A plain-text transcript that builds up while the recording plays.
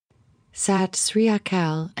Sat Sri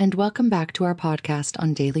Akal, and welcome back to our podcast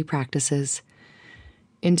on daily practices.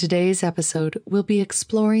 In today's episode, we'll be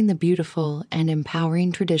exploring the beautiful and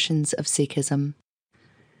empowering traditions of Sikhism.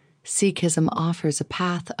 Sikhism offers a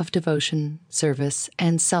path of devotion, service,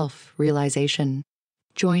 and self-realization.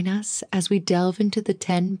 Join us as we delve into the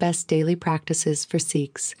 10 best daily practices for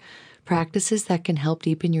Sikhs, practices that can help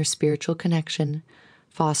deepen your spiritual connection,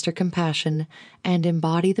 foster compassion, and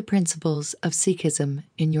embody the principles of Sikhism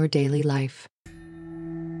in your daily life.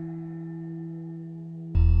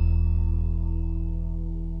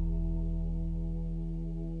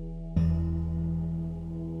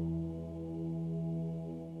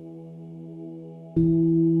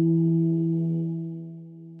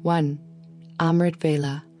 One, Amrit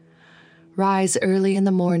Vela. Rise early in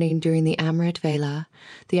the morning during the Amrit Vela,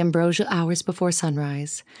 the ambrosial hours before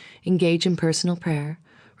sunrise. Engage in personal prayer,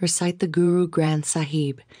 recite the Guru Granth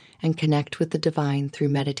Sahib, and connect with the divine through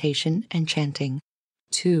meditation and chanting.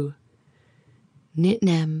 2.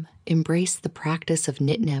 Nitnem. Embrace the practice of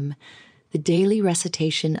Nitnem, the daily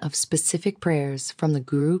recitation of specific prayers from the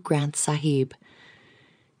Guru Granth Sahib.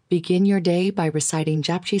 Begin your day by reciting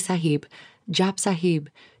Japji Sahib, Jap Sahib,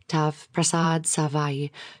 Tav Prasad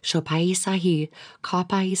Savai, Shopai Sahi,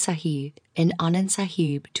 Kapai Sahi, and Anand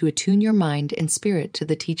Sahib to attune your mind and spirit to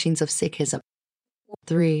the teachings of Sikhism.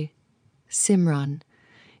 3. Simran.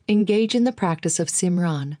 Engage in the practice of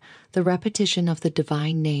Simran, the repetition of the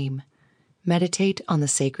divine name. Meditate on the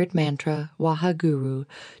sacred mantra Wahaguru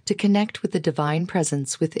to connect with the divine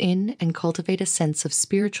presence within and cultivate a sense of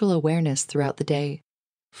spiritual awareness throughout the day.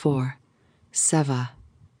 4. Seva.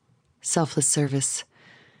 Selfless service.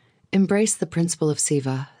 Embrace the principle of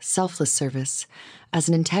Seva, selfless service, as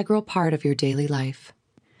an integral part of your daily life.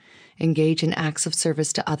 Engage in acts of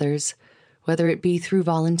service to others, whether it be through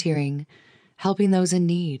volunteering, helping those in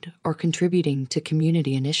need, or contributing to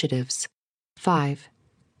community initiatives. 5.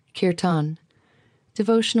 Kirtan.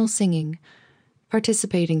 Devotional singing.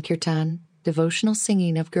 Participate in kirtan, devotional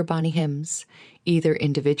singing of Gurbani hymns, either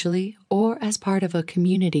individually or as part of a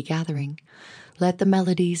community gathering. Let the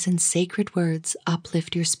melodies and sacred words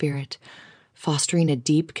uplift your spirit, fostering a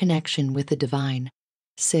deep connection with the divine.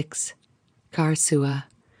 6. Kar Sua.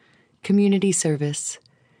 Community service.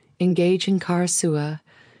 Engage in Kar Sua,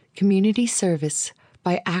 community service,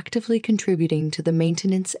 by actively contributing to the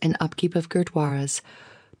maintenance and upkeep of gurdwaras,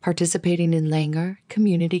 participating in langar,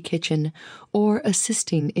 community kitchen, or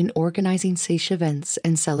assisting in organizing Sikh events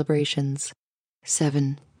and celebrations.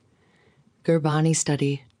 7. Gurbani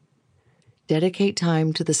study. Dedicate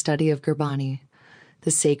time to the study of Gurbani,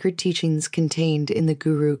 the sacred teachings contained in the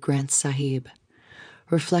Guru Granth Sahib.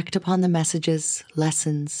 Reflect upon the messages,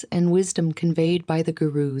 lessons, and wisdom conveyed by the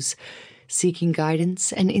Gurus, seeking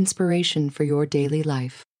guidance and inspiration for your daily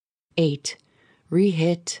life. 8.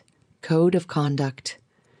 Rehit, code of conduct.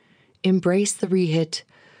 Embrace the Rehit,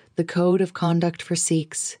 the code of conduct for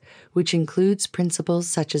Sikhs, which includes principles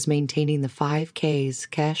such as maintaining the 5 Ks,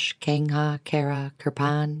 Kesh, Kengha, Kara,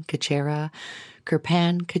 Kirpan, Kachera,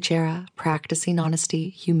 practicing honesty,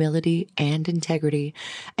 humility, and integrity,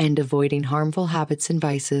 and avoiding harmful habits and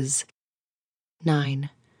vices. 9.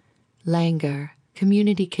 Langar,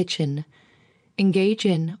 community kitchen. Engage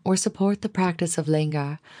in or support the practice of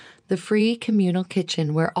Langar, the free communal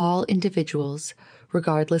kitchen where all individuals,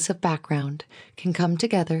 regardless of background, can come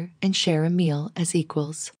together and share a meal as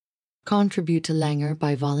equals. Contribute to Langar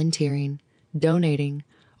by volunteering, donating,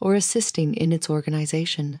 or assisting in its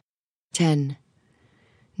organization. 10.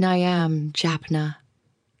 Nayam Japna.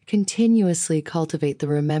 Continuously cultivate the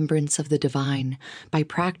remembrance of the divine by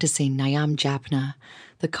practicing Nayam Japna,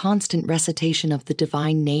 the constant recitation of the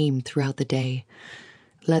divine name throughout the day.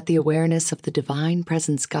 Let the awareness of the divine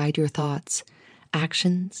presence guide your thoughts,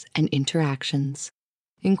 actions, and interactions.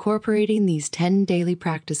 Incorporating these 10 daily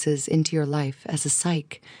practices into your life as a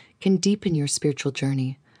Sikh can deepen your spiritual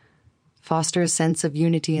journey, foster a sense of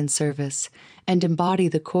unity and service, and embody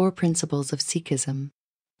the core principles of Sikhism.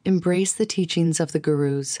 Embrace the teachings of the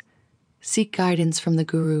Gurus, seek guidance from the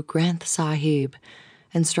Guru Granth Sahib,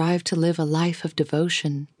 and strive to live a life of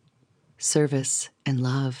devotion, service, and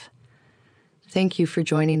love. Thank you for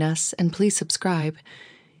joining us, and please subscribe.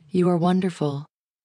 You are wonderful.